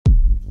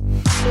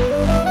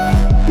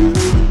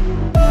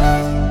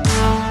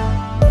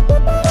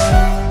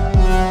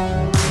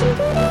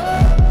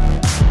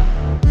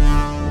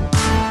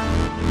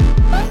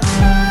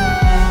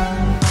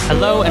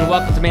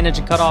to Manage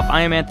and Cutoff.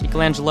 I am Anthony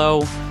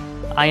Colangelo.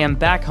 I am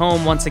back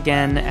home once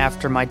again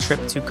after my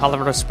trip to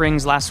Colorado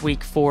Springs last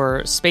week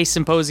for Space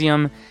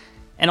Symposium.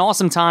 An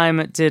awesome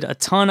time. Did a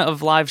ton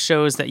of live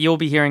shows that you'll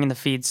be hearing in the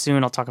feed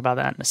soon. I'll talk about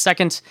that in a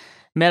second.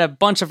 Met a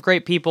bunch of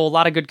great people, a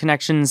lot of good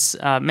connections,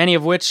 many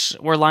of which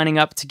were lining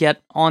up to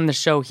get on the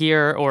show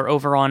here or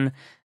over on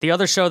the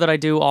other show that I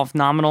do, Off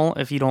Nominal.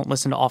 If you don't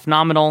listen to Off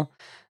Nominal,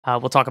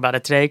 we'll talk about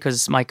it today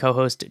because my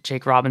co-host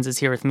Jake Robbins is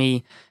here with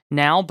me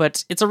now.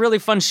 But it's a really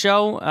fun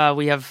show.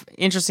 We have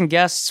interesting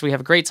guests. We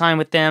have a great time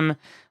with them.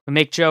 We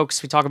make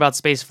jokes. We talk about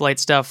space flight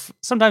stuff.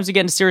 Sometimes we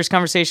get into serious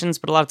conversations,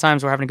 but a lot of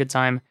times we're having a good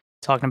time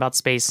talking about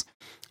space.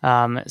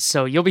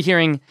 So you'll be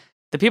hearing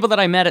the people that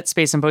I met at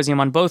Space Symposium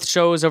on both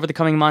shows over the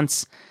coming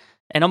months.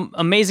 An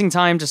amazing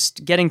time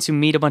just getting to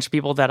meet a bunch of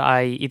people that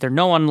I either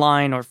know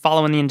online or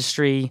follow in the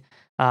industry.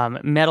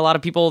 Met a lot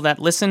of people that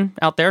listen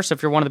out there. So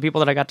if you're one of the people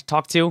that I got to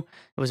talk to,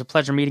 it was a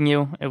pleasure meeting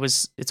you.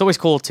 It's always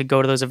cool to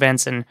go to those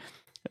events and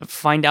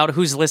find out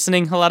who's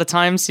listening a lot of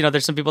times. You know,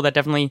 there's some people that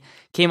definitely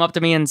came up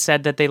to me and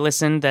said that they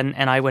listened,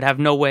 and I would have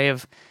no way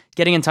of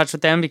getting in touch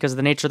with them because of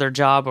the nature of their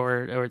job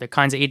or the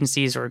kinds of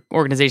agencies or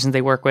organizations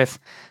they work with,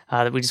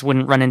 that we just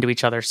wouldn't run into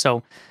each other.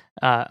 So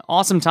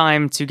awesome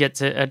time to get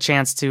to a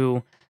chance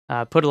to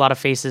put a lot of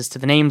faces to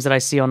the names that I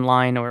see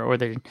online or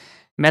the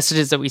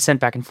messages that we sent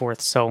back and forth.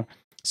 So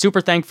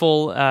super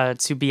thankful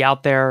to be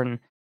out there, and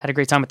had a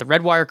great time with the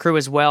Redwire crew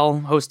as well,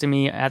 hosting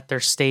me at their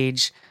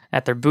stage,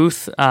 at their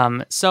booth.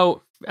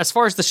 So as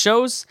far as the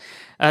shows,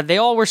 they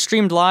all were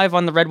streamed live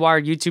on the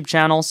Redwire YouTube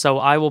channel, so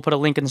I will put a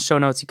link in the show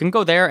notes. You can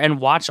go there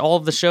and watch all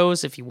of the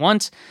shows if you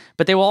want,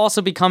 but they will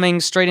also be coming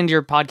straight into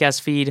your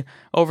podcast feed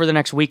over the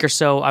next week or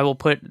so. I will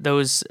put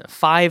those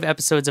 5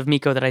 episodes of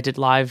Miko that I did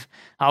live,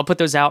 I'll put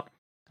those out,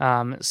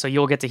 so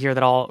you'll get to hear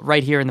that all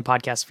right here in the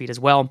podcast feed as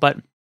well. But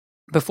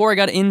before I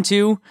got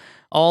into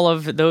all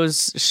of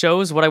those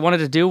shows, what I wanted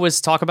to do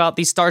was talk about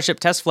the Starship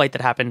test flight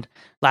that happened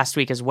last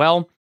week as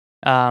well.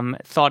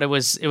 Thought it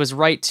was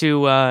right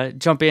to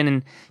jump in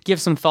and give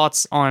some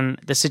thoughts on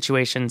the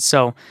situation.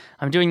 So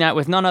I'm doing that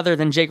with none other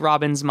than Jake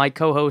Robbins, my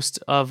co-host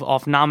of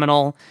Off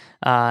Nominal.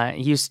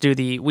 He used to do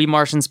the We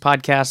Martians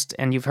podcast,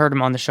 and you've heard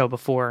him on the show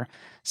before.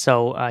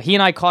 So he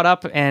and I caught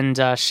up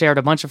and shared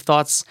a bunch of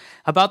thoughts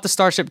about the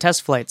Starship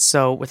test flights.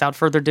 So without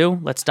further ado,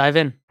 let's dive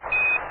in.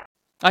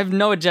 I have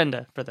no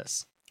agenda for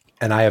this.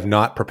 And I have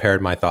not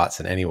prepared my thoughts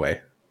in any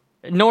way.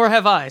 Nor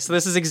have I. So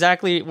this is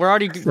exactly, we're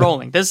already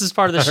rolling. This is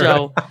part of the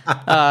show.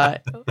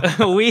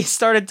 We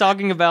started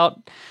talking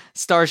about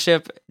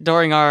Starship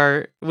during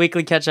our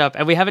weekly catch up,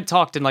 and we haven't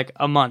talked in like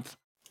a month.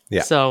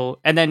 Yeah. So,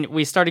 and then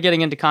we started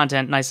getting into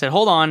content, and I said,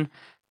 hold on,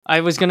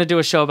 I was going to do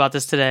a show about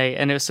this today,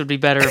 and this would be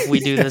better if we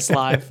do this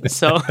live.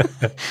 So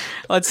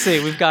let's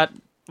see. We've got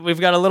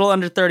a little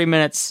under 30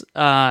 minutes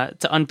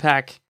to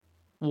unpack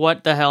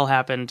what the hell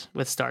happened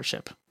with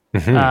Starship.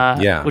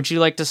 Yeah. Would you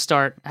like to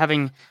start,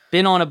 having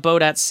been on a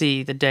boat at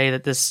sea the day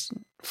that this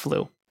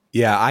flew?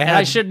 Yeah,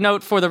 I should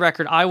note for the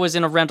record, I was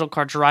in a rental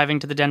car driving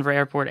to the Denver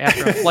airport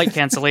after a flight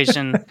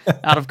cancellation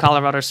out of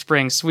Colorado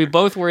Springs. We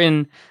both were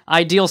in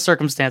ideal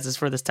circumstances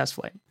for this test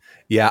flight.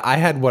 Yeah, I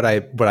had what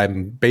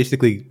I'm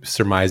basically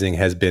surmising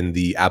has been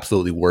the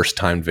absolutely worst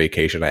timed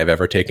vacation I've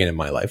ever taken in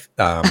my life.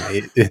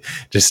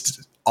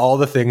 Just all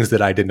the things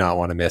that I did not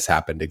want to miss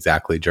happened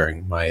exactly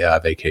during my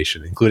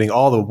vacation, including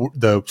all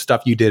the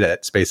stuff you did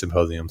at Space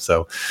Symposium.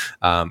 So,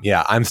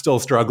 yeah, I'm still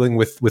struggling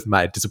with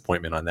my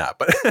disappointment on that.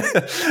 But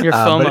your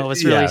FOMO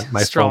was really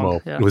my strong.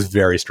 FOMO was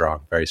very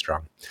strong, very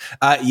strong.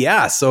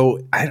 Yeah,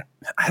 so I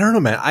don't know,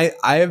 man.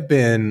 I have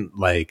been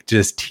like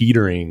just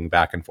teetering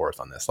back and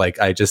forth on this. Like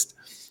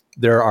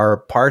there are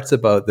parts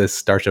about this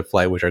Starship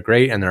flight which are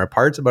great, and there are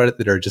parts about it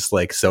that are just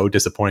like so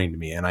disappointing to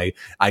me. And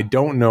I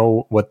don't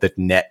know what the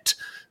net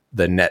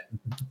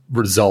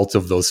results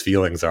of those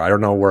feelings are. I don't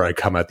know where I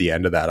come at the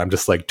end of that. I'm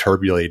just like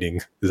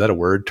turbulating. Is that a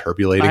word?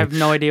 Turbulating? I have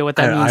no idea what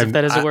that means, if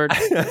that is a word.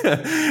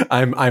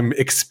 I'm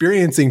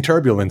experiencing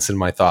turbulence in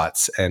my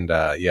thoughts. And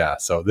yeah,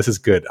 so this is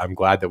good. I'm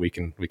glad that we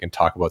can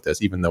talk about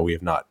this, even though we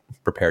have not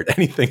prepared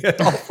anything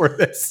at all for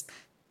this.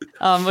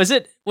 Was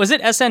it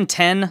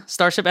SN10,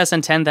 Starship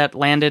SN10 that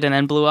landed and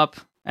then blew up?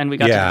 And we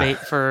got to debate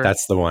for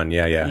that's the one.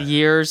 Yeah.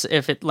 years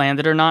if it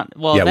landed or not.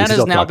 Well, yeah, that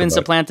has now been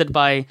supplanted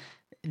by,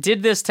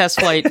 did this test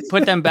flight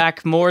put them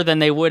back more than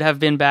they would have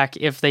been back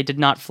if they did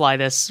not fly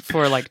this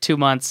for like 2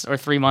 months or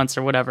 3 months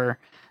or whatever?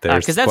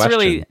 Because that's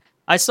really,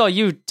 I saw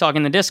you talking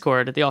in the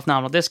Discord, at the Off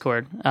Nominal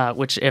Discord,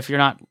 which if you're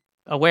not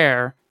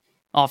aware,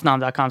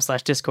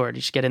 offnom.com/Discord,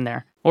 you should get in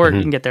there. Or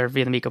you can get there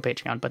via the Miko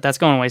Patreon, but that's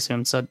going away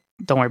soon, so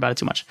don't worry about it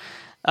too much.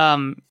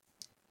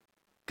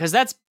 Because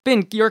that's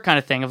been your kind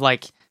of thing of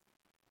like,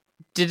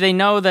 did they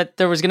know that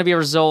there was going to be a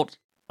result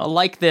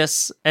like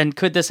this, and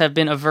could this have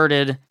been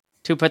averted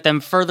to put them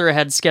further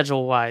ahead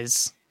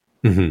schedule-wise?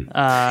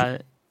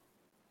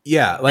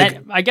 Yeah, like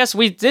and I guess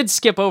we did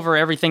skip over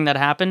everything that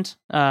happened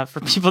for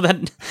people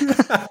that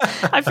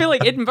I feel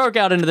like it broke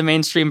out into the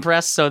mainstream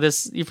press, so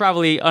you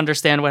probably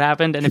understand what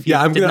happened. And if you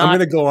I'm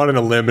gonna go on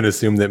a limb and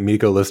assume that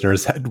Miko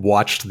listeners had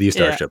watched the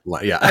Starship.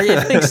 Yeah,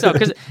 I think so,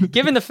 because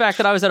given the fact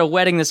that I was at a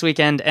wedding this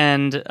weekend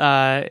and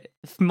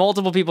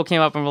multiple people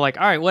came up and were like,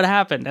 "All right, what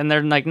happened?" And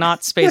they're like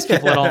not space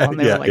people at all, and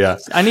they were like,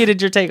 "I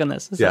needed your take on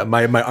this." So, yeah,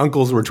 my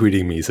uncles were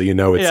tweeting me, so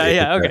it's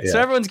okay.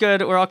 So everyone's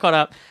good. We're all caught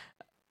up.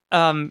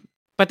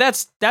 But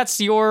that's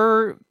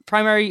your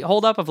primary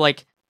holdup of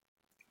like,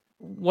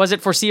 was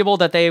it foreseeable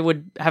that they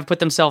would have put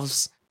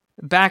themselves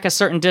back a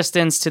certain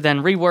distance to then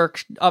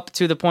rework up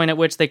to the point at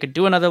which they could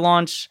do another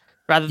launch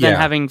rather than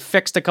having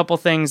fixed a couple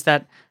things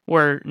that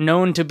were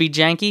known to be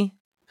janky?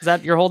 Is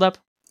that your holdup?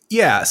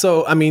 Yeah.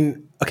 So, I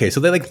mean, okay,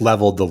 so they like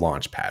leveled the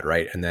launch pad,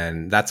 right? And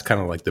then that's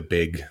kind of like the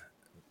big,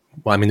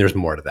 well, I mean, there's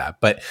more to that,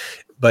 but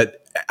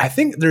I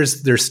think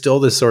there's still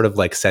this sort of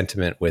like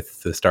sentiment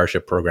with the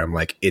Starship program,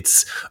 like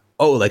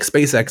like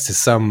SpaceX is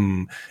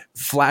some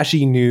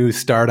flashy new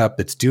startup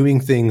that's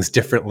doing things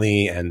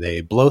differently, and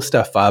they blow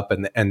stuff up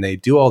and they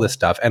do all this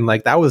stuff. And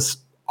like, that was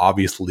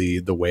obviously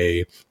the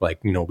way, like,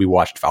 we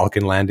watched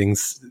Falcon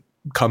landings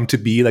come to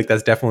be. Like,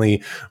 that's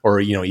definitely, or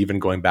even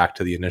going back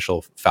to the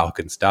initial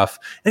Falcon stuff,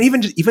 and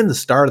even the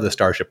start of the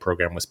Starship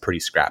program was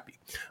pretty scrappy.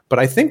 But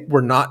I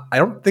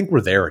don't think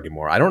we're there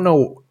anymore. I don't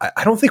know.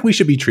 I don't think we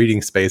should be treating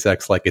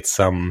SpaceX like it's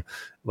some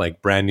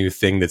like brand new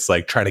thing that's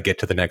like trying to get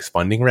to the next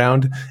funding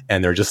round,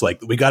 and they're just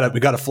like, we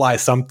gotta fly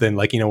something.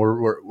 Like,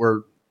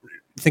 we're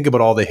think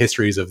about all the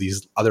histories of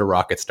these other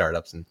rocket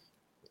startups and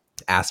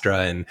Astra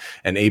and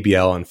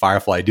ABL and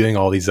Firefly doing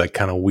all these like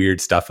kind of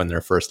weird stuff in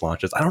their first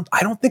launches.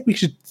 I don't think we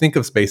should think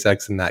of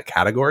SpaceX in that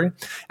category.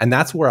 And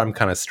that's where I'm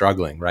kind of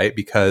struggling, right?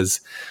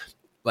 Because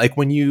like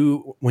when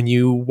you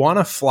want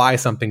to fly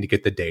something to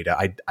get the data,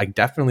 I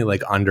definitely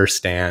like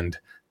understand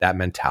that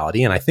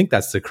mentality. And I think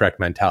that's the correct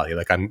mentality.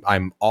 Like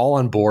I'm all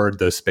on board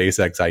the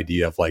SpaceX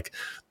idea of like,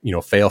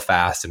 fail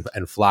fast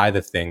and fly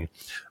the thing.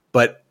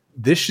 But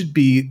that should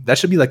be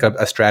like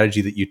a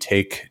strategy that you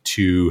take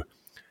to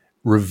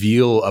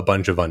reveal a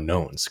bunch of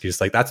unknowns.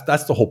 Because like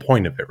that's the whole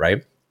point of it,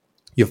 right?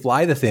 You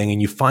fly the thing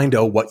and you find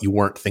out what you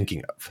weren't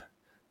thinking of.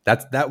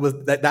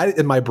 That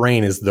in my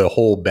brain is the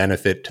whole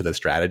benefit to the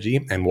strategy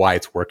and why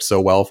it's worked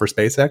so well for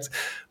SpaceX.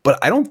 But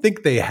I don't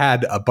think they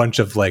had a bunch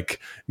of like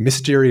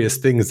mysterious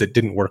things that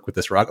didn't work with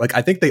this rocket. Like,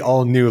 I think they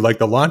all knew like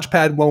the launch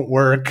pad won't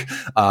work.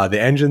 The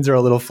engines are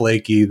a little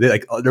flaky.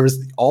 There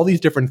was all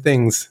these different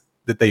things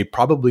that they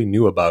probably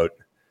knew about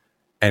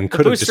and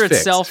could have just fixed. The booster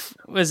itself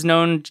was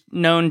known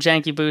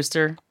janky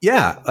booster.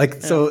 Yeah,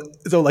 so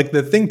like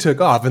the thing took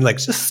off and like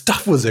just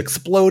stuff was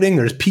exploding.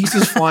 There's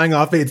pieces flying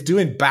off it. It's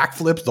doing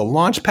backflips. The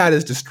launch pad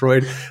is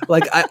destroyed.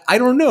 Like I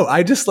don't know.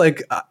 I just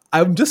like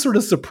I'm just sort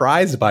of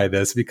surprised by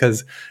this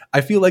because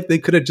I feel like they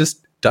could have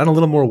just done a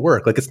little more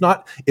work. Like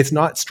it's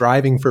not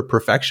striving for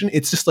perfection.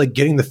 It's just like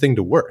getting the thing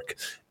to work.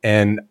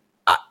 And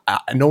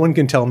no one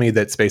can tell me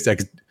that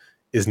SpaceX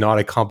is not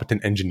a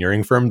competent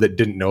engineering firm that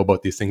didn't know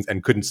about these things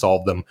and couldn't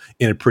solve them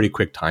in a pretty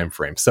quick time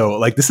frame. So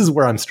like, this is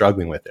where I'm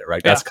struggling with it,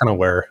 right? Yeah. That's kind of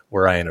where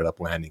I ended up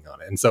landing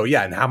on it. And so,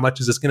 yeah. And how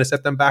much is this going to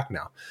set them back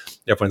now?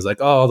 Everyone's like,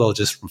 oh, they'll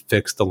just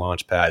fix the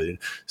launch pad in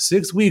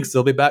 6 weeks.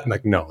 They'll be back. I'm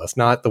like, no, that's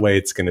not the way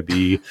it's going to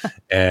be.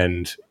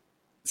 And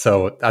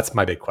so that's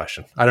my big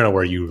question. I don't know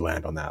where you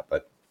land on that,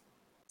 but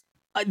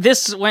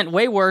this went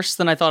way worse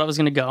than I thought it was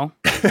going to go.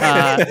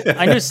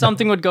 I knew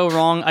something would go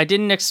wrong. I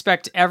didn't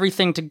expect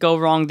everything to go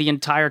wrong the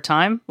entire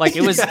time. Like,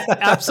 it was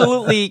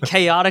absolutely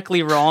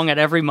chaotically wrong at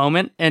every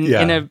moment and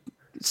in a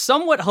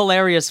somewhat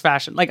hilarious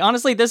fashion. Like,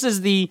 honestly, this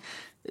is the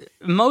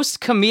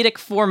most comedic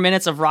 4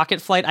 minutes of rocket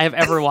flight I have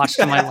ever watched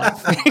in my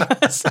life.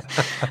 Because,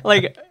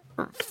 like,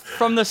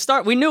 from the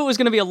start, we knew it was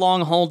going to be a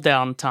long hold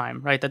down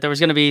time, right? That there was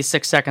going to be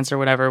 6 seconds or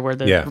whatever where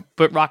the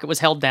rocket was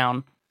held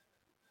down.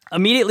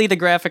 Immediately, the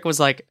graphic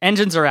was like,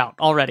 engines are out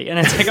already. And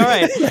it's like, all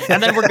right.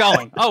 And then we're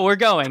going. Oh, we're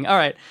going. All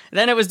right.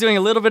 Then it was doing a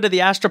little bit of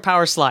the Astra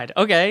power slide.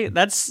 Okay,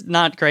 that's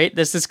not great.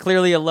 This is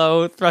clearly a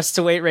low thrust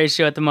to weight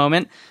ratio at the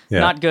moment. Yeah.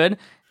 Not good.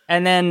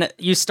 And then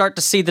you start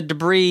to see the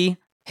debris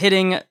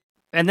hitting,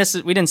 and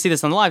we didn't see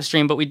this on the live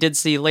stream, but we did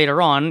see later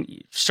on,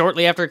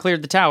 shortly after it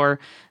cleared the tower,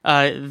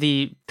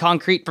 the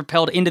concrete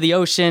propelled into the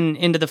ocean,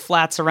 into the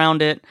flats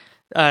around it.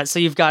 So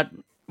you've got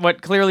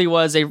what clearly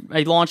was a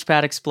launch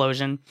pad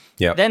explosion.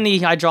 Yep. Then the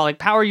hydraulic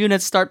power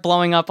units start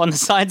blowing up on the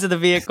sides of the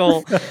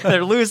vehicle.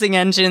 They're losing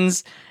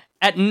engines.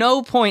 At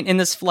no point in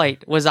this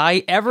flight was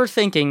I ever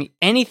thinking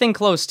anything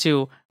close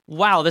to,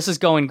 wow, this is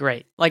going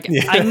great. Like,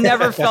 I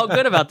never felt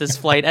good about this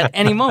flight at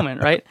any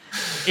moment, right?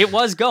 It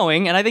was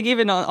going, and I think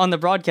even on the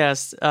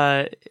broadcast,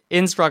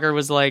 Innsbrucker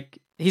was like,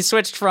 he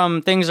switched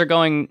from things are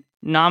going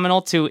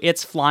nominal to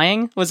it's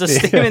flying was a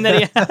statement that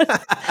he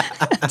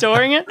had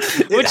during it,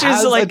 which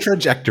is like a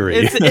trajectory.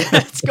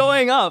 It's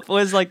going up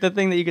was like the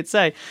thing that you could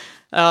say.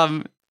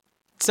 So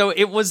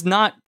it was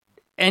not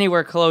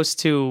anywhere close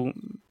to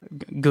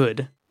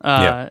good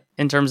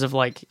in terms of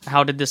like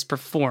how did this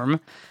perform,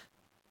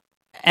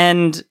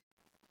 and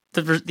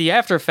the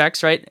after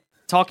effects, right?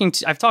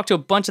 I've talked to a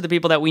bunch of the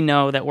people that we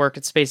know that work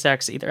at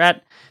SpaceX,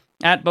 either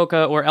at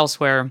Boca or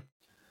elsewhere,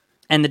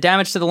 and the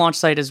damage to the launch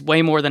site is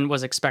way more than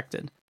was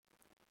expected.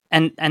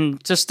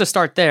 And just to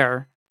start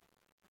there,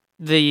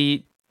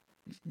 the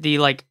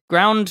like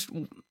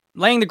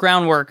laying the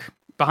groundwork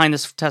behind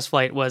this test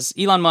flight was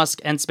Elon Musk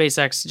and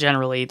SpaceX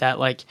generally, that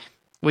like,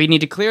 we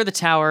need to clear the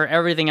tower,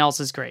 everything else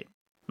is great.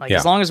 Like,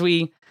 as long as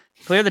we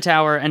clear the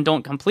tower and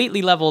don't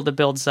completely level the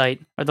build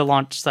site or the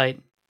launch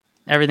site,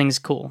 everything's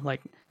cool.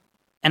 Like,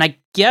 and I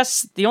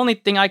guess the only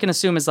thing I can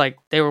assume is like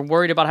they were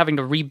worried about having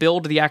to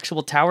rebuild the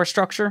actual tower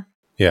structure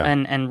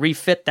and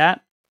refit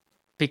that,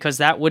 because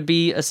that would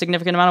be a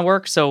significant amount of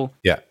work. So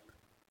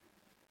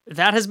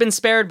that has been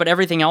spared, but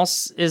everything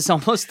else is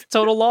almost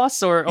total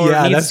loss or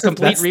needs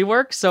complete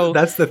rework. So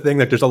that's the thing.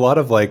 Like, there's a lot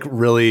of like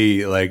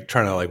really like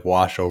trying to like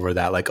wash over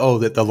that. Like, oh,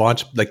 that the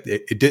launch, like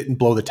it didn't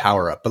blow the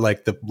tower up, but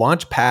like the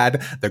launch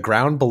pad, the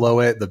ground below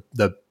it,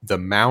 the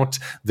mount,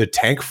 the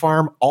tank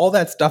farm, all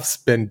that stuff's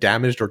been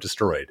damaged or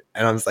destroyed.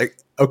 And I was like,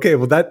 okay,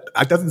 well that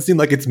doesn't seem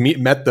like it's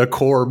met the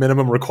core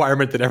minimum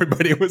requirement that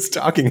everybody was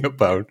talking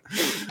about.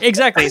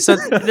 Exactly. So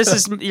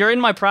you're in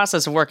my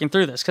process of working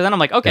through this, because then I'm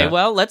like, okay,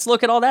 well, let's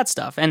look at all that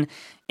stuff. And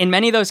in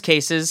many of those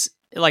cases,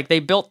 like they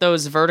built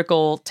those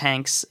vertical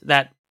tanks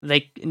that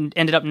they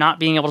ended up not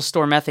being able to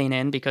store methane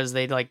in because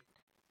they like,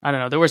 I don't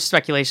know, there was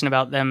speculation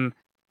about them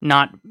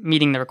not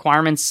meeting the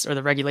requirements or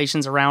the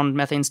regulations around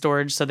methane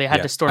storage. So they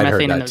had to store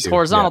methane in those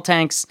horizontal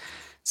tanks.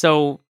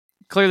 So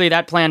clearly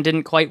that plan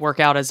didn't quite work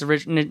out as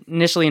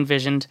initially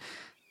envisioned.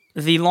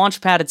 The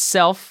launch pad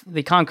itself,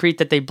 the concrete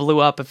that they blew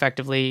up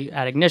effectively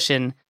at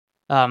ignition,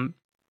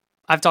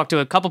 I've talked to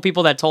a couple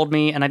people that told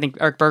me, and I think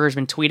Eric Berger's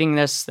been tweeting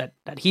this, that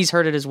he's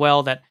heard it as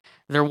well, that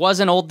there was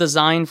an old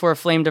design for a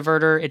flame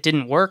diverter. It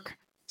didn't work,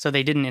 so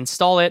they didn't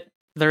install it.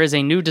 There is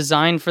a new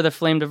design for the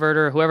flame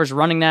diverter. Whoever's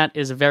running that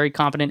is a very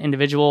competent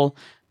individual.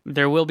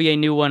 There will be a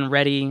new one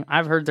ready.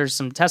 I've heard there's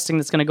some testing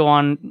that's going to go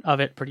on of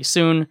it pretty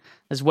soon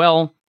as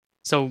well.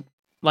 So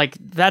like,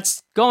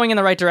 that's going in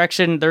the right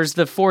direction. There's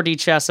the 4D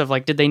chess of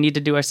like, did they need to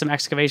do some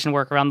excavation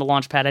work around the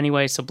launch pad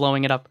anyway? So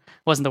blowing it up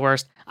wasn't the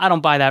worst. I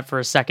don't buy that for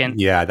a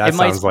second. Yeah, that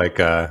sounds like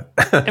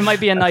it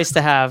might be a nice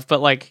to have, but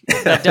like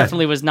that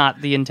definitely was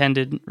not the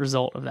intended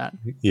result of that.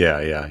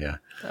 Yeah.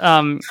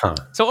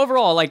 So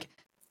overall, like,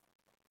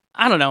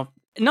 I don't know.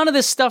 None of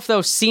this stuff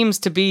though seems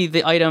to be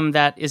the item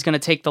that is going to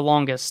take the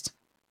longest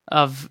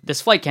of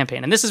this flight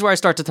campaign. And this is where I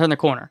start to turn the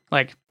corner.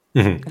 Like,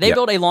 they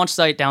built a launch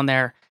site down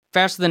there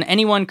faster than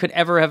anyone could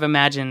ever have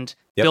imagined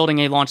building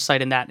a launch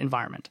site in that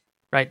environment,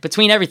 right?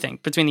 Between everything,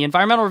 between the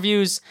environmental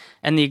reviews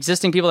and the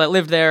existing people that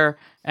lived there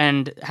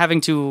and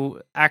having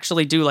to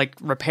actually do like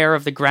repair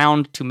of the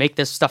ground to make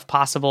this stuff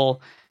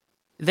possible,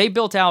 they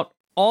built out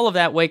all of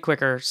that way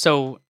quicker.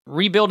 So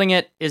rebuilding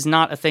it is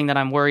not a thing that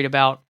I'm worried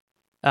about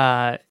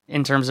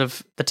in terms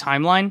of the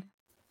timeline.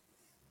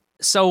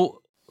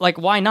 So like,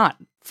 why not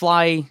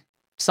fly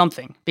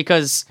something?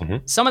 Because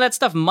some of that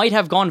stuff might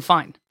have gone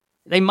fine.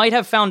 They might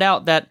have found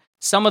out that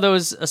some of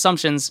those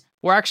assumptions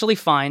were actually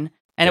fine,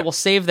 and it will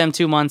save them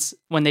 2 months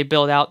when they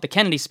build out the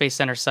Kennedy Space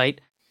Center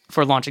site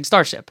for launching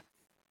Starship.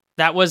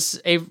 That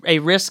was a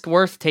risk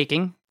worth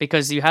taking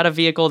because you had a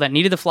vehicle that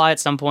needed to fly at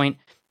some point.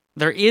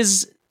 There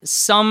is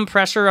some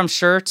pressure, I'm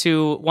sure,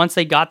 to once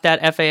they got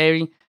that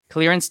FAA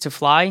clearance to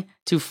fly,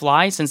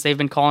 since they've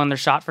been calling their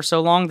shot for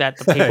so long that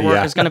the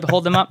paperwork is going to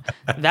hold them up.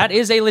 That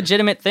is a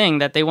legitimate thing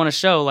that they want to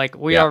show, like,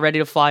 we are ready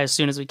to fly as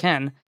soon as we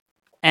can.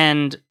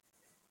 And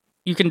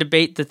you can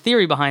debate the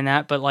theory behind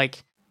that, but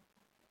like,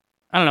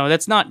 I don't know,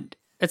 it's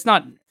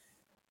not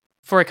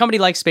for a company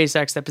like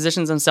SpaceX that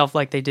positions themselves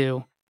like they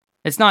do,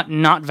 it's not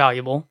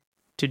valuable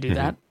to do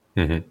that.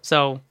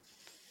 So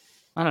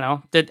I don't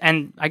know.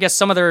 And I guess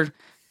some of their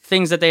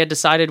things that they had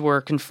decided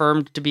were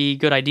confirmed to be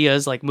good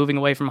ideas, like moving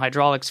away from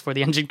hydraulics for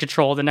the engine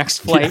control the next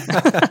flight.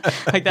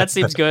 Like, that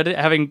seems good,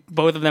 having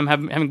both of them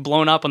having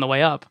blown up on the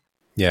way up.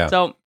 Yeah.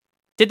 So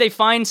did they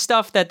find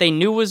stuff that they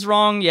knew was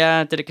wrong?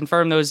 Yeah. Did it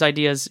confirm those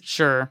ideas?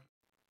 Sure.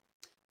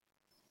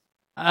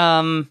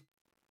 I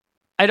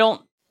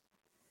don't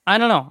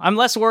know. I'm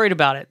less worried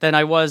about it than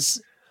I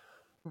was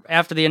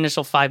after the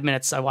initial 5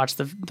 minutes I watched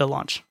the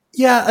launch.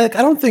 Yeah, like,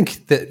 I don't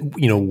think that,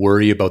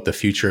 worry about the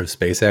future of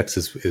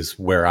SpaceX is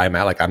where I'm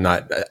at. Like, I'm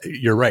not,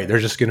 you're right. They're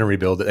just going to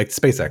rebuild it. Like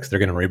SpaceX, they're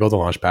going to rebuild the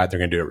launch pad. They're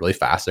going to do it really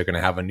fast. They're going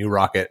to have a new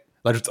rocket.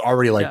 Like, it's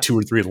already like 2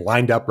 or 3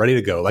 lined up, ready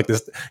to go. Like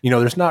this,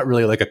 there's not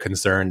really like a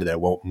concern that it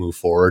won't move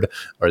forward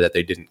or that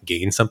they didn't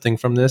gain something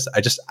from this.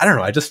 I don't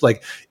know. I just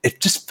like, it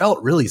just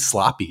felt really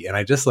sloppy. And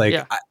I just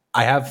like,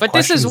 I have But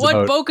this is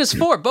what Boca's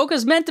for.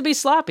 Boca's meant to be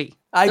sloppy.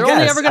 They're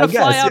only ever going to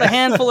fly out a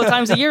handful of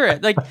times a year.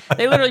 Like,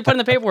 they literally put in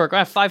the paperwork, I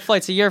have 5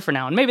 flights a year for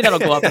now. And maybe that'll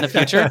go up in the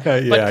future.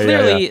 But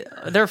clearly,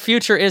 their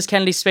future is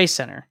Kennedy Space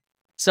Center.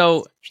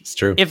 So it's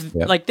true. If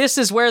like, this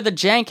is where the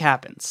jank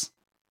happens.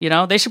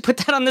 They should put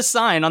that on the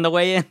sign on the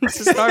way in to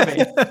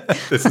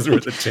Starbase. This is where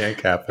the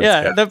jank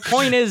happens. The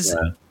point is,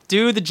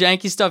 do the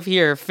janky stuff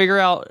here, figure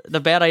out the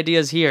bad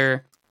ideas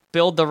here,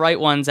 build the right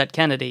ones at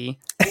Kennedy,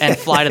 and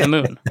fly to the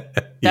moon.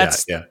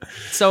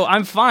 So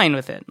I'm fine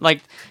with it.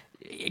 Like,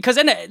 because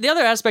then the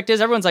other aspect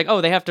is everyone's like,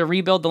 oh, they have to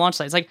rebuild the launch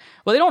site. It's like,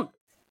 well, they don't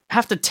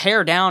have to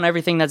tear down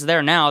everything that's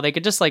there now. They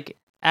could just like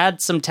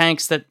add some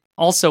tanks that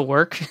also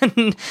work,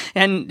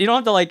 and you don't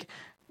have to like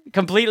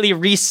completely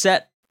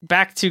reset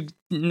back to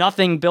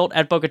nothing built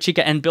at Boca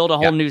Chica and build a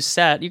whole new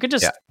set. You could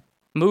just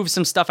move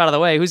some stuff out of the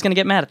way. Who's going to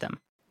get mad at them?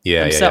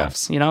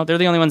 Themselves. You know, they're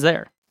the only ones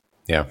there.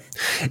 Yeah.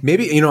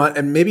 Maybe, you know,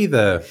 and maybe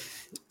the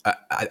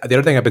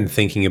other thing I've been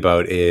thinking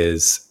about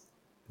is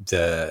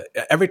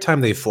every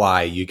time they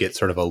fly, you get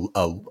sort of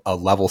a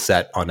level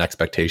set on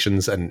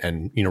expectations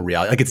and you know,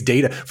 reality. Like, it's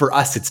data for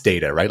us. It's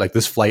data, right? Like,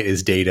 this flight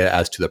is data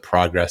as to the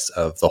progress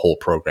of the whole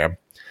program.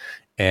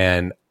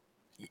 And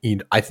you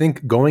know, I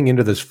think going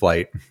into this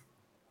flight,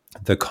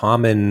 the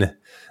common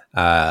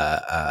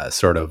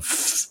sort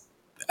of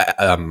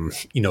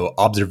you know,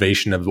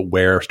 observation of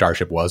where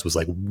Starship was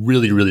like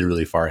really, really,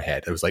 really far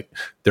ahead. It was like,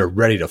 they're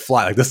ready to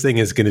fly. Like, this thing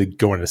is going to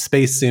go into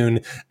space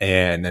soon,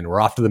 and then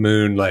we're off to the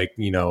moon, like,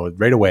 you know,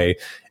 right away.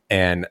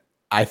 And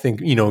I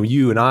think, you know,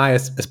 you and I,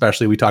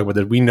 especially, we talk about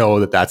that. We know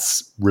that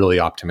that's really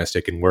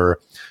optimistic, and we're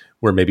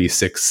maybe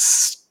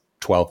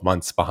 12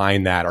 months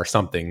behind that or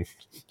something,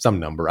 some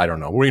number. I don't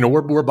know.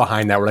 We're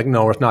behind that. We're like,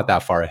 no, it's not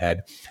that far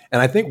ahead.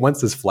 And I think once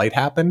this flight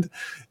happened,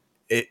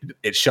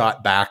 it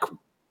shot back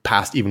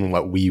past even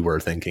what we were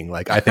thinking.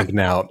 Like, I think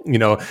now, you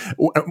know,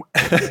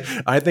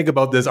 I think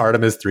about this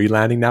Artemis 3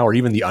 landing now, or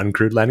even the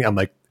uncrewed landing. I'm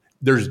like,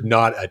 there's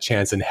not a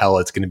chance in hell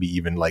it's going to be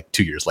even like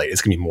 2 years late.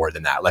 It's going to be more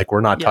than that. Like,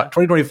 we're not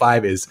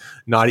 2025 is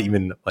not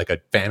even like a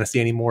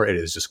fantasy anymore. It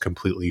is just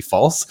completely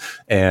false.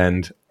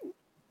 And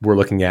we're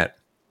looking at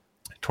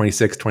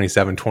 26,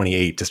 27,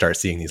 28 to start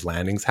seeing these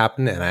landings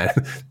happen. And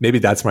maybe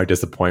that's my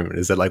disappointment,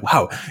 is that like,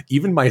 wow,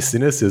 even my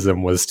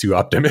cynicism was too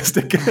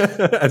optimistic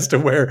as to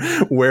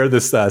where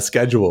this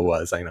schedule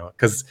was. I know,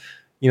 because,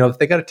 you know,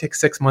 they got to take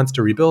 6 months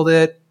to rebuild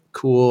it.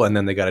 Cool. And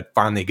then they got to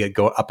finally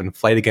go up and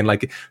flight again.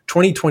 Like,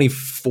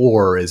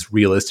 2024 is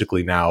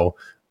realistically now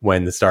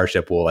when the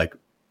Starship will like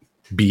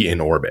be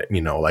in orbit,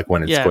 you know, like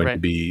when it's going to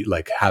be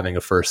like having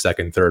a first,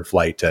 second, third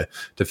flight to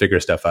figure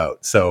stuff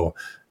out. So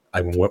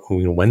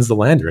when's the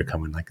lander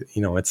coming? Like,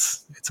 you know,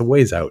 it's a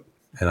ways out,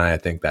 and I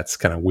think that's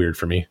kind of weird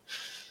for me.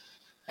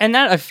 And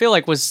that, I feel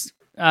like, was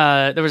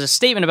there was a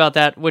statement about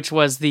that, which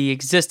was the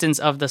existence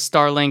of the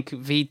Starlink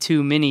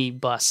V2 mini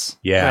bus.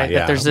 Yeah,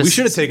 right? We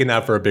should have taken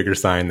that for a bigger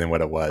sign than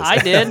what it was. I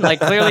did. Like,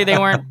 clearly they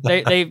weren't.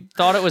 They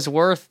thought it was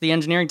worth the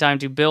engineering time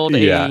to build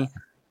a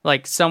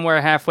like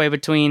somewhere halfway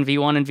between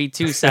V1 and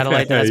V2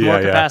 satellite that has more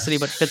capacity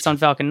but fits on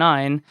Falcon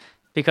 9.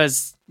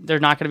 Because they're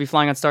not going to be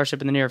flying on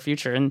Starship in the near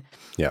future. And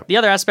the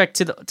other aspect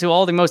to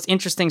all the most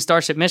interesting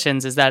Starship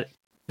missions is that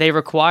they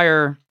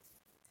require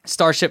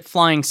Starship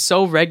flying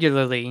so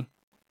regularly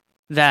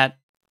that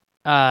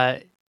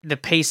the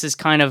pace is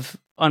kind of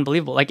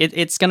unbelievable. Like,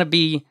 it's going to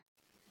be,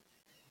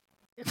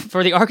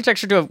 for the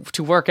architecture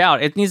to work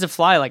out, it needs to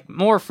fly like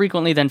more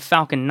frequently than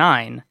Falcon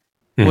 9,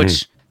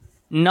 which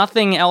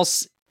nothing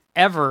else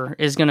ever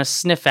is going to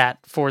sniff at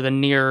for the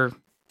near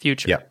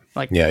future.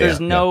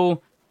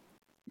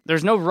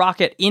 There's no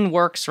rocket in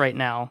works right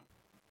now,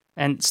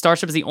 and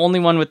Starship is the only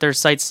one with their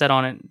sights set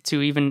on it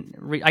to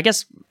even, I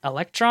guess,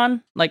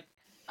 Electron, like,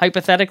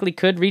 hypothetically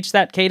could reach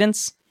that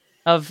cadence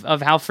of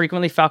how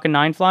frequently Falcon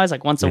 9 flies,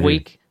 like once a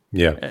week,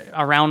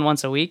 around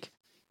once a week.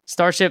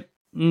 Starship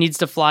needs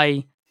to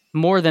fly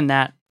more than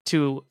that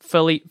to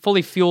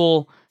fully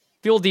fuel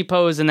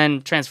depots and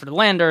then transfer to the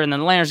lander, and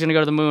then the lander's going to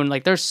go to the moon.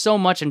 Like, there's so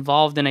much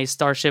involved in a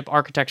Starship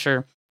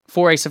architecture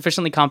for a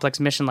sufficiently complex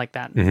mission like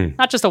that.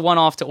 Not just a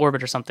one-off to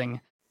orbit or something.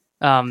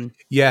 And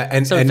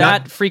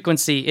that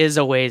frequency is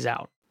a ways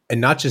out.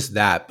 And not just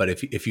that, but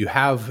if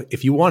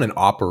you want an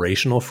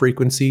operational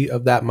frequency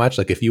of that much,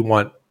 like if you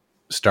want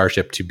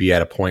Starship to be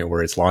at a point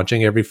where it's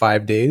launching every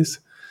 5 days,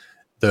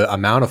 the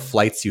amount of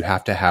flights you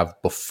have to have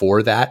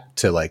before that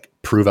to like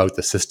prove out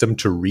the system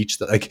to reach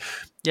the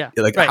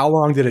how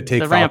long did it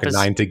take Falcon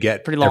 9 to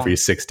get every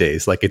 6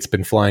 days? Like, it's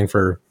been flying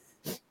for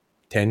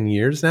 10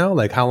 years now.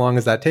 Like, how long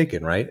has that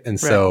taken, right? And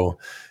so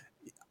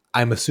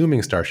I'm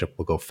assuming Starship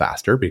will go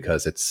faster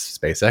because it's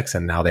SpaceX,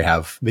 and now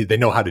they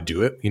know how to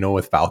do it, you know,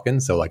 with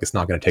Falcon. So like, it's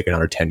not going to take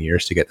another 10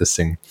 years to get this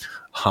thing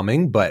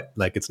humming, but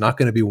like, it's not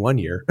going to be 1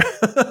 year.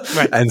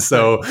 And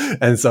so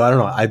I don't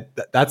know.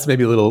 That's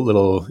maybe a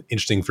little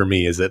interesting for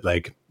me, is that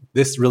like,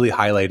 this really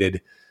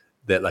highlighted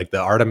that like the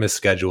Artemis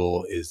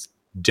schedule is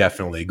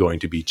definitely going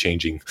to be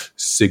changing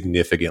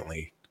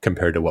significantly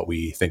compared to what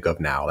we think of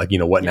now. Like, you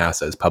know, what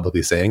NASA is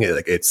publicly saying,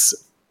 like,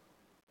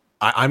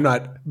 I'm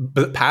not,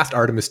 but past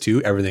Artemis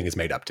 2, everything is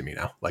made up to me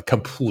now, like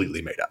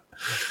completely made up.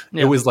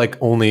 It was like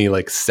only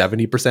like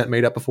 70%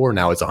 made up before.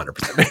 Now it's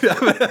 100% made up.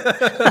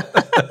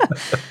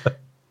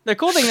 The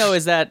cool thing though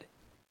is that,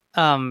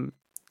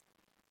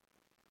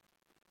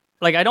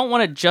 like, I don't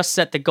want to just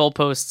set the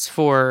goalposts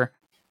for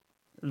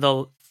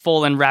the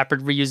full and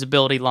rapid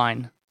reusability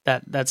line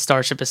that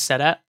Starship is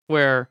set at,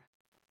 where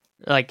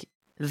like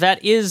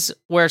that is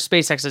where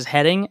SpaceX is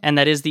heading, and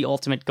that is the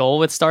ultimate goal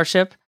with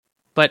Starship.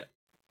 But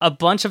a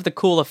bunch of the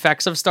cool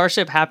effects of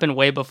Starship happen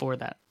way before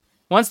that.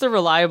 Once they're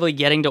reliably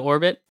getting to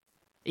orbit,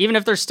 even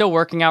if they're still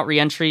working out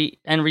reentry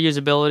and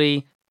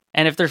reusability,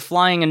 and if they're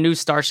flying a new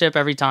Starship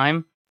every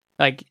time,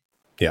 like,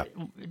 yeah,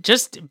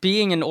 just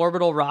being an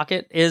orbital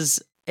rocket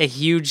is a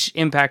huge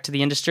impact to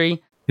the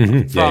industry.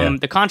 Mm-hmm. From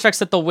the contracts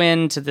that they'll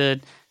win to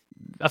the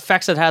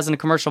effects it has in the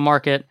commercial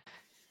market.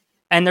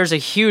 And there's a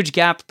huge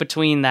gap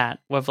between that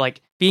with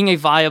like being a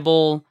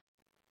viable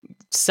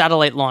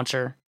satellite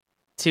launcher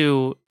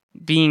to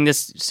being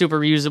this super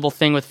reusable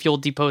thing with fuel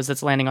depots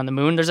that's landing on the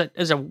moon. There's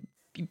a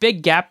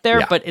big gap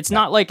there, but it's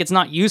not like it's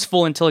not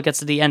useful until it gets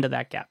to the end of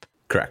that gap.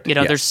 Correct. You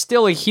know, there's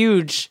still a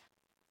huge,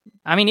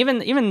 I mean,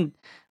 even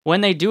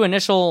when they do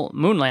initial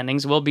moon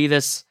landings, will be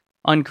this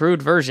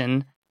uncrewed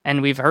version.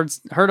 And we've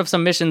heard of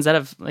some missions that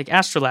have, like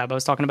Astrolab, I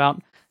was talking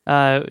about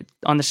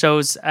on the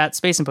shows at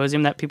Space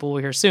Symposium that people will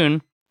hear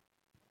soon.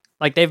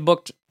 Like they've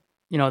booked,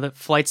 you know, the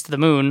flights to the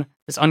moon,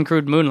 this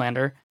uncrewed moon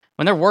lander.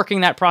 When they're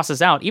working that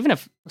process out, even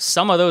if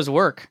some of those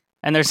work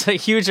and there's a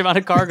huge amount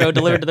of cargo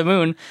delivered to the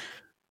moon,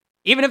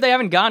 even if they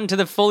haven't gotten to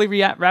the fully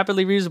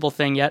rapidly reusable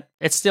thing yet,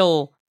 it's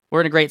still, we're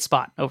in a great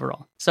spot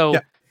overall. So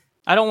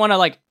I don't want to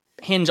like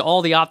hinge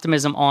all the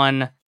optimism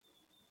on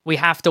we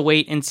have to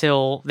wait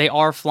until they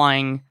are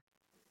flying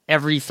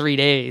every 3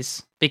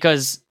 days,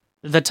 because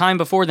the time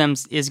before them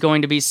is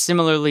going to be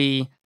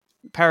similarly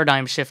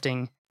paradigm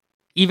shifting,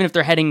 even if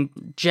they're heading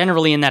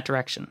generally in that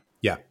direction.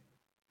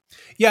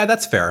 Yeah,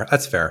 that's fair.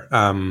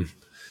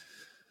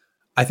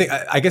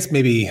 I guess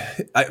maybe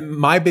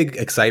my big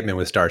excitement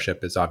with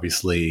Starship is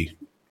obviously,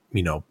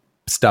 you know,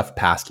 stuff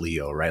past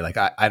Leo, right? Like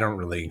I don't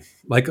really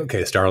like,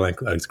 okay, Starlink,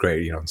 it's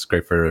great. You know, it's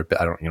great for,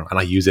 I don't, you know, and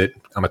I use it.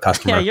 I'm a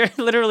customer. Yeah, you're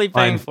literally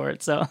paying for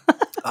it. So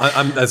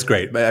that's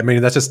great. But I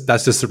mean, that's just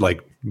sort of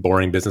like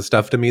boring business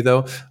stuff to me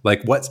though.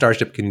 Like what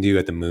Starship can do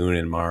at the moon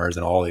and Mars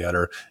and all the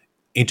other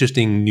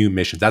interesting new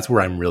missions. That's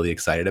where I'm really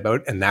excited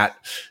about. And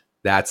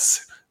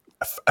that's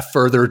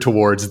further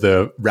towards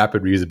the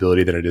rapid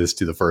reusability than it is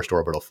to the first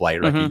orbital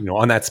flight. Right? Mm-hmm. You know,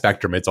 on that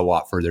spectrum, it's a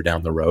lot further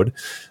down the road,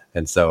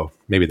 and so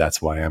maybe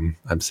that's why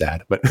I'm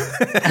sad. But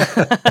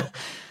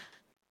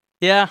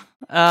yeah,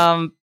 I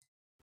don't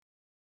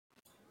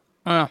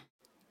know.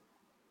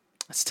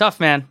 It's tough,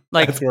 man.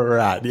 Like that's where we're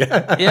at.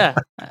 Yeah, yeah.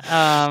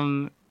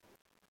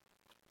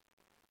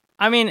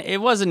 I mean,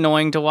 it was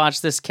annoying to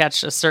watch this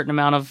catch a certain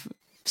amount of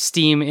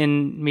steam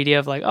in media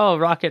of like, oh,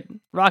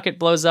 rocket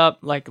blows up.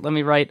 Like, let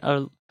me write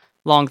a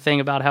long thing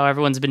about how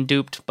everyone's been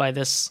duped by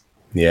this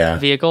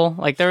vehicle.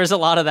 Like there was a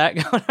lot of that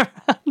going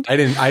around.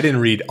 I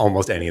didn't read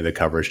almost any of the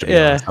coverage, to be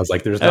honest. I was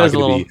like, there's not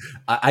going to be,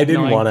 I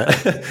didn't want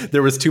to,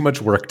 there was too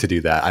much work to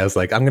do that. I was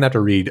like, I'm going to have to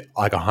read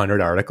like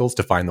 100 articles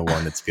to find the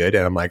one that's good.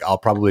 And I'm like, I'll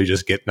probably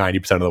just get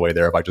 90% of the way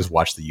there if I just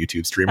watch the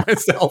YouTube stream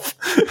myself.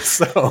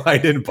 So I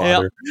didn't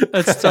bother. Yeah,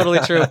 that's totally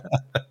true.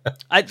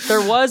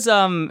 There was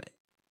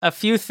a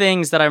few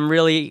things that I'm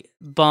really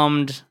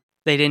bummed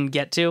they didn't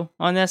get to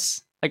on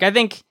this. Like, I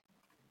think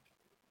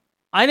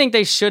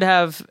they should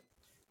have,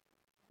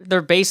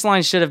 their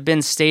baseline should have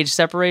been stage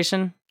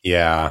separation.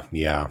 Yeah.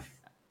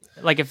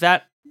 Like if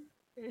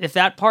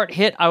that part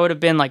hit, I would have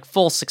been like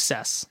full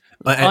success,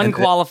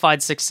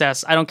 unqualified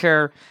success. I don't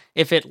care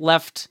if it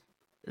left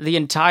the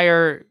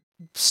entire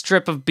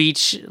strip of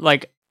beach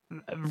like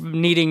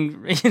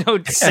needing, you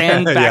know,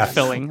 sand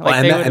backfilling.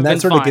 Like and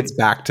that sort of gets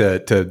back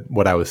to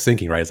what I was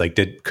thinking, right? It's like,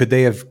 could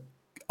they have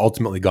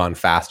ultimately gone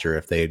faster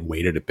if they had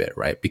waited a bit,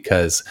 right?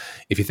 Because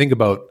if you think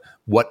about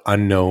what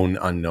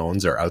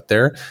unknowns are out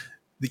there,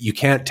 you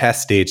can't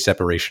test stage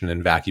separation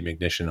and vacuum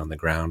ignition on the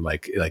ground,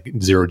 like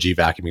 0G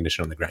vacuum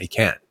ignition on the ground. You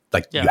can't.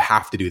 You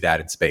have to do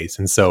that in space.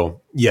 And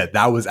so,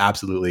 that was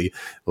absolutely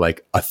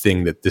like a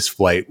thing that this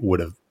flight would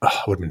have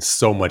been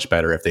so much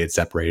better if they had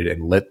separated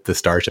and lit the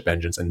Starship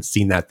engines and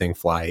seen that thing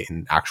fly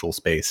in actual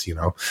space, you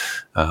know?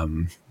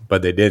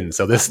 But they didn't.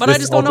 So but I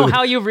just don't know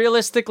how you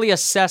realistically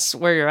assess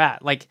where you're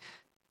at. Like,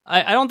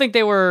 I don't think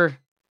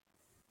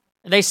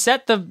they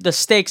set the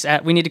stakes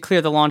at, we need to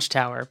clear the launch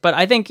tower. But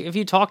I think if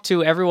you talk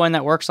to everyone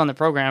that works on the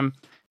program,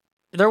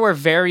 there were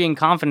varying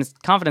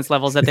confidence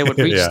levels that they would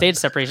reach stage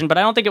separation. But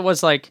I don't think it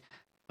was like,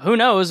 who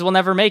knows, we'll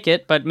never make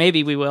it, but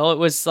maybe we will. It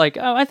was like,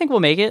 oh, I think we'll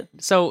make it.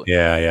 So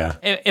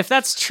if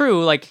that's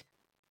true, like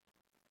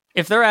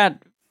if they're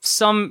at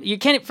you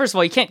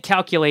can't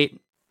calculate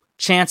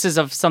chances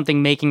of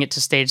something making it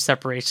to stage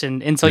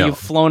separation until you've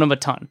flown them a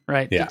ton,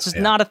 right? It's just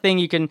not a thing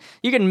you can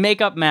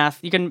make up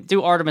math. You can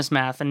do Artemis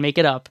math and make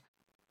it up,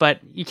 but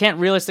you can't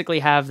realistically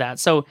have that.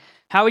 So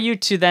how are you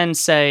to then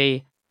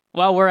say,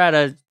 well, we're at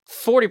a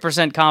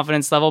 40%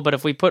 confidence level, but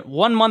if we put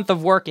 1 month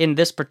of work in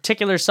this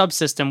particular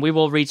subsystem, we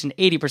will reach an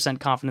 80%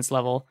 confidence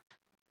level.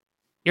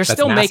 That's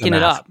still making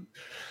it up.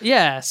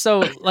 Yeah.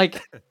 So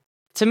like,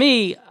 to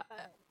me,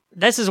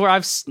 this is where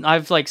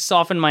I've like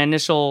softened my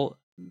initial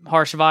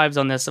harsh vibes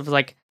on this. It was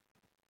like,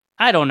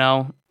 I don't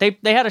know. They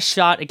had a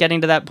shot at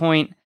getting to that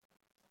point.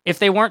 If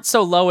they weren't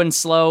so low and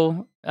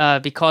slow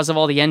because of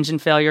all the engine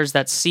failures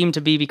that seem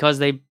to be because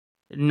they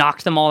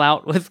knocked them all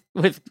out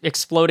with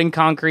exploding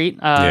concrete.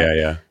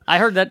 I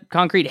heard that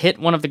concrete hit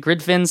one of the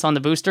grid fins on the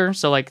booster,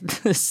 so like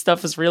this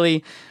stuff is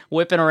really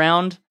whipping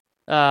around.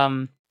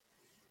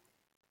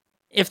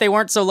 if they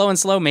weren't so low and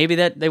slow, maybe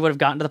that they would have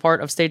gotten to the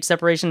part of stage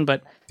separation,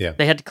 but Yeah.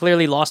 they had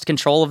clearly lost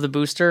control of the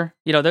booster.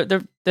 You know,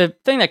 the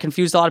thing that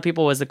confused a lot of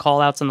people was the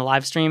call outs on the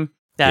live stream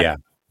that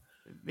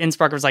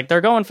Inspark was like,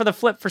 they're going for the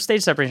flip for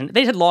stage separation.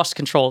 They had lost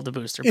control of the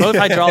booster. Both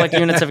hydraulic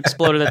units have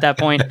exploded at that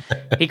point.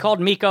 He called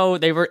Miko.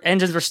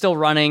 Engines were still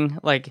running.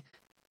 Like,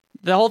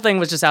 the whole thing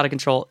was just out of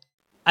control.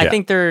 I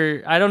think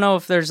I don't know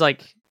if there's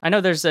like, I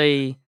know there's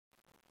a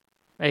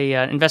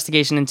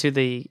investigation into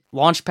the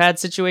launch pad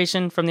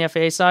situation from the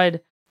FAA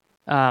side.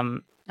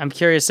 I'm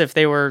curious if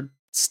they were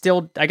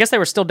still, I guess they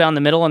were still down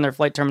the middle in their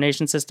flight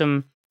termination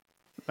system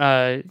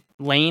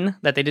lane,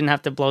 that they didn't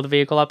have to blow the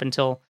vehicle up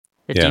until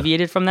it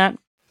deviated from that.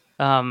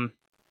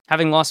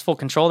 Having lost full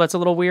control, that's a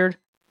little weird.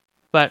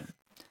 But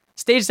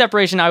stage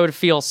separation, I would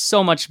feel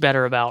so much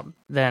better about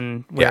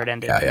than where it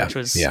ended, which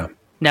was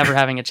never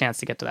having a chance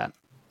to get to that.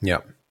 Yeah.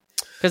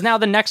 Because now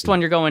the next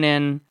one you're going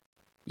in,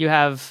 you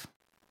have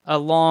a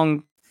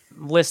long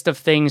list of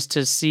things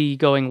to see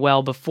going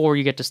well before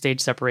you get to stage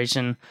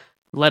separation,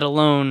 let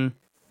alone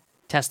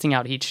testing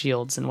out heat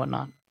shields and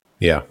whatnot.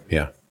 Yeah.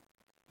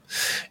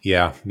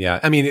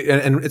 I mean,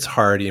 and it's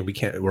hard. You know,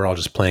 we're all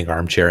just playing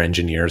armchair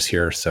engineers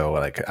here. So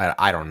like,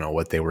 I don't know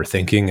what they were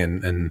thinking,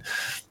 and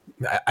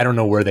I don't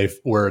know where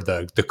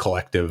the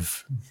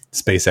collective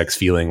SpaceX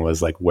feeling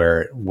was, like,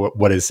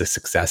 what is the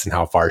success and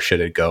how far should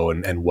it go,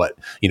 and what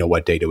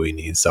data do we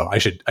need. So I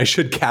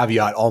should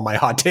caveat all my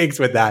hot takes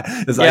with that,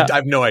 because I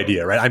have no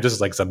idea, right? I'm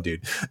just like some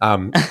dude.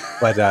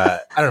 But I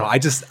don't know. I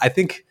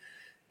think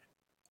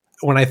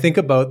when I think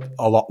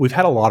about we've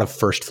had a lot of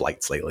first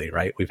flights lately,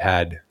 right? We've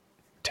had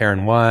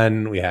Terran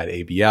 1, we had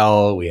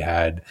ABL, we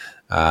had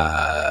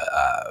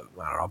I don't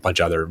know, a bunch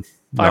of other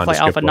Firefly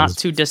Alpha, ones. not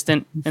too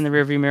distant in the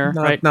rearview mirror,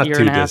 right? Not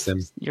too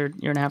distant. Year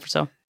and a half or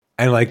so.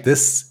 And like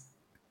this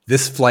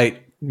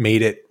flight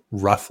made it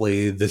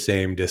roughly the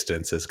same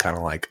distance as kind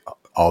of like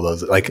all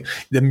those, like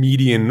the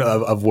median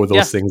of where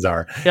those things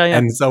are. Yeah.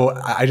 And so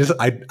I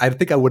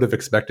think I would have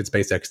expected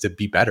SpaceX to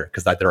be better,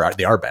 because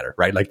they are better,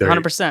 right? Like they're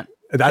 100%.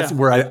 That's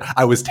where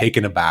I was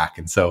taken aback.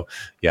 And so,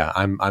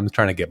 I'm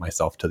trying to get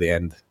myself to the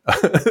end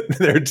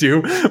there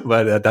too.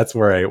 But that's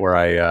where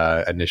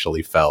I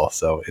initially fell.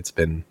 So it's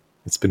been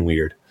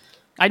weird.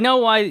 I know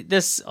why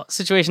this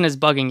situation is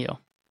bugging you,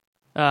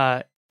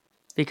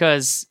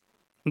 because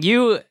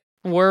you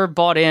were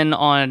bought in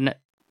on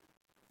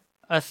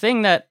a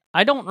thing that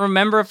I don't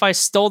remember if I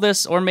stole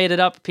this or made it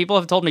up. People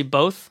have told me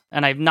both,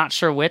 and I'm not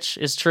sure which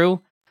is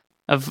true.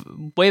 Of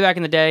way back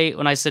in the day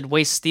when I said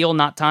waste steel,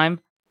 not time.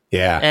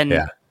 And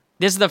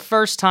this is the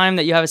first time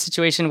that you have a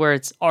situation where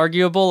it's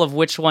arguable of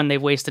which one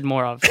they've wasted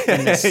more of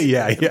in this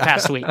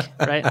past week,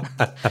 right?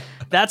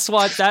 That's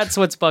what's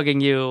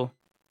bugging you.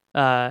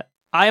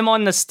 I'm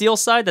on the steel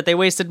side, that they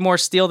wasted more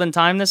steel than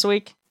time this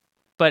week,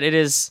 but it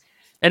is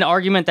an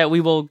argument that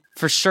we will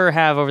for sure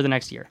have over the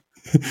next year.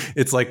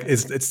 It's like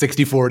it's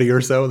 60-40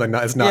 or so. Like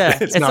it's not. Yeah,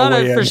 it's not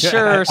a for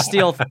sure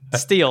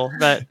steel,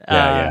 but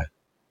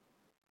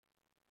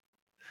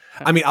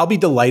I mean, I'll be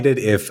delighted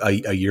if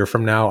a year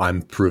from now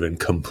I'm proven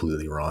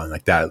completely wrong.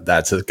 Like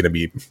that's going to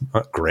be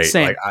great.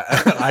 Same.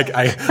 Like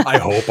I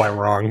hope I'm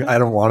wrong. I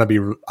don't want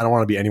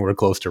to be anywhere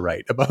close to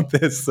right about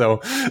this.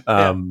 So,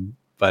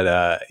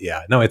 but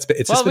no, it's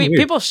just been weird.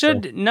 People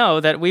should know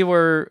that we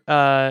were.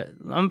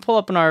 I'm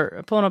pulling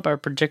up our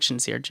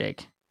predictions here,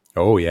 Jake.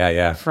 Oh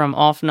yeah. From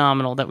Off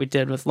Nominal that we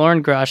did with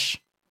Lauren Grush.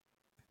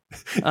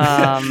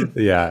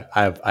 I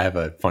have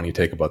a funny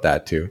take about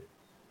that too.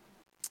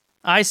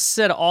 I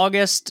said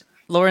August,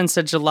 Lauren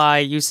said July,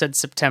 you said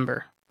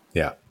September.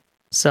 Yeah.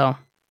 So,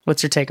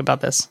 what's your take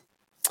about this?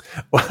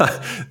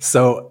 Well,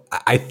 so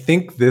I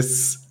think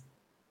this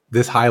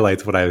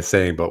highlights what I was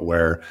saying, but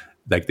where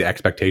like the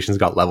expectations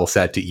got level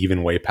set to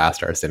even way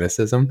past our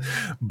cynicism.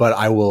 But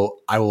I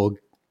will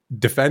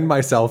defend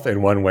myself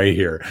in one way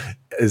here,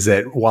 is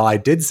that while I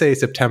did say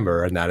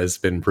September, and that has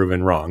been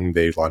proven wrong,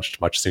 they've launched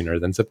much sooner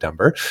than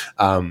September.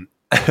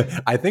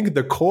 I think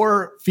the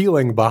core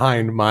feeling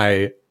behind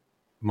my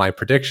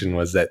prediction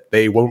was that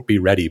they won't be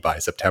ready by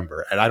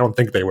September, and I don't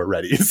think they were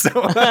ready. So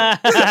Wait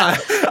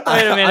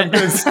a minute. I'm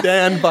going to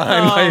stand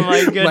behind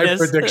my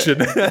prediction.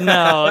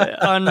 No,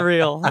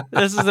 unreal.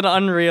 This is an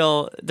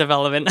unreal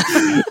development.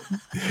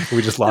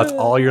 We just lost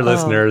all your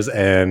listeners,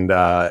 and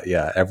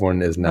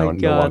everyone is now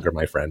no longer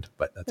my friend.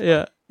 But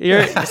that's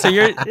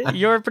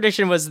your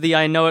prediction was the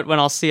 "I know it when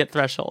I'll see it"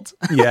 threshold.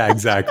 Yeah,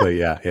 exactly.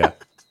 Yeah.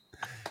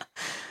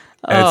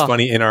 And it's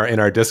funny, in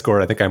our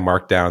Discord, I think I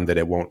marked down that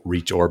it won't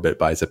reach orbit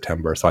by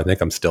September. So I think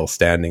I'm still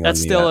standing.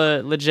 That's still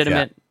a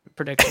legitimate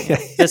prediction.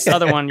 This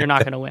other one, you're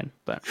not going to win.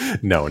 But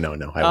no.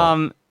 I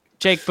won't.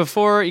 Jake,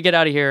 before you get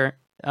out of here,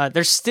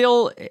 there's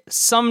still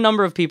some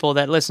number of people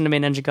that listen to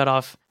Main Engine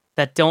Cutoff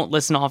that don't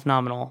listen to Off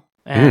Nominal,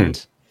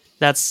 and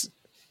that's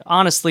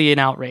honestly an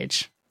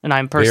outrage. And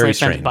I'm personally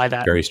offended by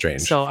that. Very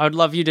strange. So I would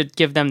love you to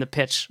give them the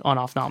pitch on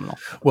Off Nominal.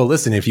 Well,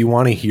 listen, if you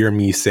want to hear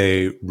me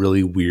say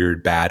really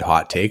weird, bad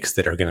hot takes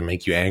that are going to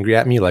make you angry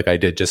at me like I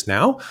did just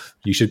now,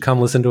 you should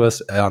come listen to us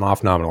on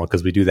Off Nominal,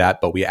 because we do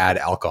that, but we add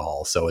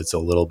alcohol. So it's a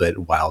little bit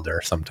wilder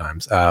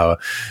sometimes.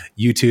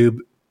 YouTube,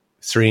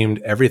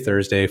 streamed every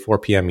Thursday, 4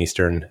 p.m.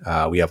 Eastern.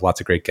 We have lots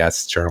of great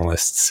guests,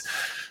 journalists,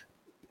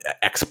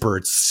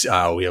 experts.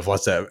 We have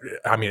lots of,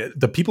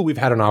 the people we've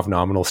had on Off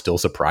Nominal still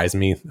surprise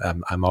me.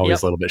 I'm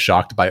always a little bit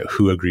shocked by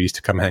who agrees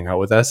to come hang out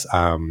with us.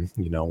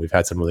 We've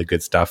had some really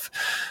good stuff.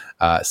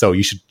 So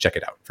you should check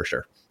it out for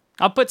sure.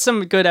 I'll put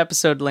some good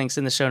episode links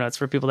in the show notes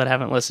for people that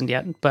haven't listened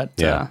yet, but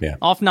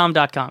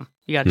offnom.com.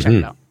 You got to check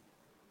it out.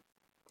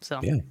 So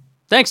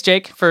thanks,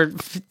 Jake, for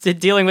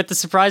dealing with the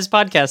surprise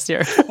podcast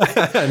here.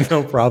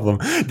 No problem.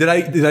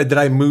 Did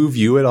I move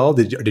you at all?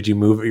 Did you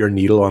move your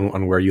needle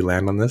on where you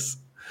land on this?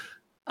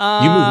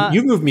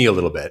 You moved me a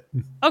little bit.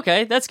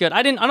 Okay, that's good.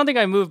 I don't think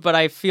I moved, but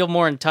I feel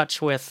more in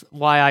touch with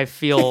why I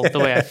feel the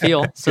way I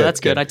feel. So that's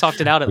good. I talked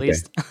it out at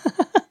least.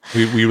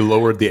 We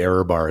lowered the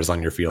error bars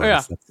on your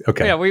feelings. Yeah.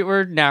 Okay. Yeah,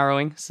 we're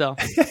narrowing. So,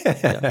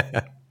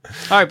 yeah.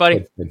 All right,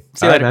 buddy.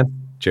 See you later, man.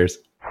 Cheers.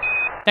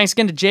 Thanks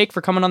again to Jake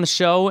for coming on the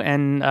show,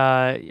 and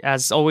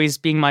as always,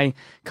 being my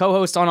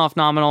co-host on Off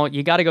Nominal.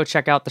 You got to go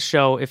check out the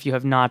show if you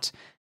have not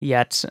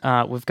yet.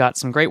 We've got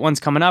some great ones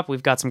coming up.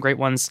 We've got some great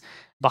ones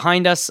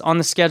behind us on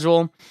the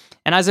schedule.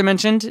 And as I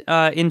mentioned,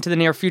 into the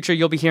near future,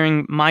 you'll be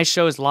hearing my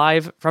shows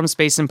live from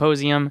Space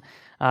Symposium.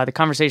 The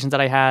conversations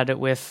that I had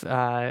with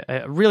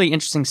a really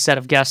interesting set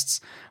of guests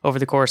over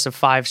the course of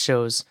 5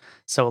 shows.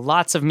 So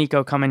lots of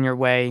Miko coming your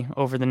way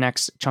over the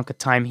next chunk of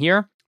time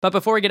here. But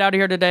before we get out of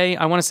here today,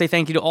 I want to say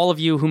thank you to all of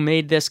you who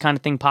made this kind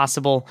of thing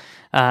possible.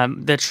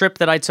 The trip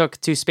that I took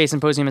to Space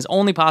Symposium is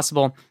only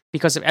possible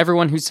because of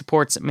everyone who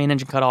supports Main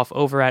Engine Cutoff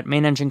over at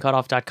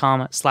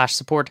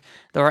mainenginecutoff.com/support.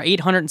 There are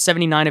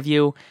 879 of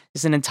you.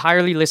 It's an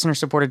entirely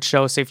listener-supported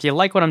show, so if you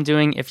like what I'm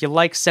doing, if you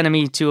like sending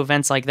me to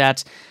events like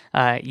that,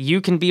 you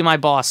can be my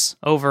boss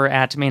over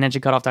at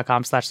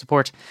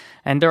mainenginecutoff.com/support.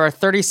 And there are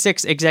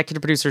 36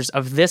 executive producers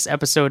of this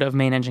episode of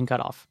Main Engine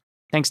Cutoff.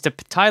 Thanks to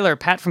Tyler,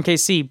 Pat from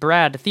KC,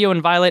 Brad, Theo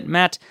and Violet,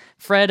 Matt,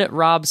 Fred,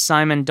 Rob,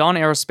 Simon, Dawn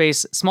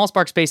Aerospace, Small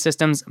Spark Space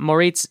Systems,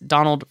 Moritz,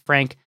 Donald,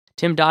 Frank,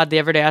 Tim Dodd, The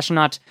Everyday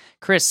Astronaut,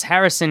 Chris,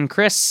 Harrison,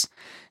 Chris,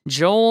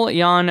 Joel,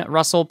 Jan,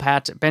 Russell,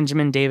 Pat,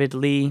 Benjamin, David,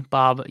 Lee,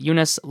 Bob,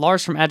 Eunice,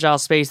 Lars from Agile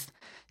Space,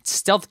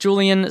 Stealth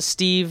Julian,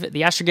 Steve,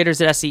 the Astrogators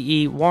at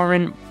SEE,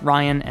 Warren,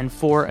 Ryan, and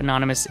 4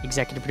 anonymous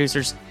executive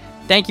producers.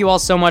 Thank you all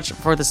so much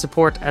for the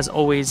support, as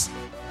always.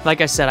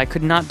 Like I said, I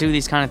could not do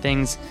these kind of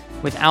things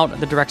without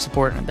the direct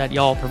support that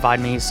y'all provide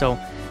me. So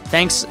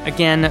thanks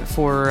again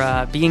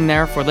for being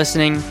there, for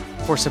listening,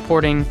 for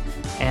supporting.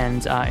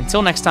 And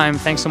until next time,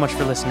 thanks so much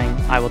for listening.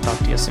 I will talk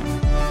to you soon.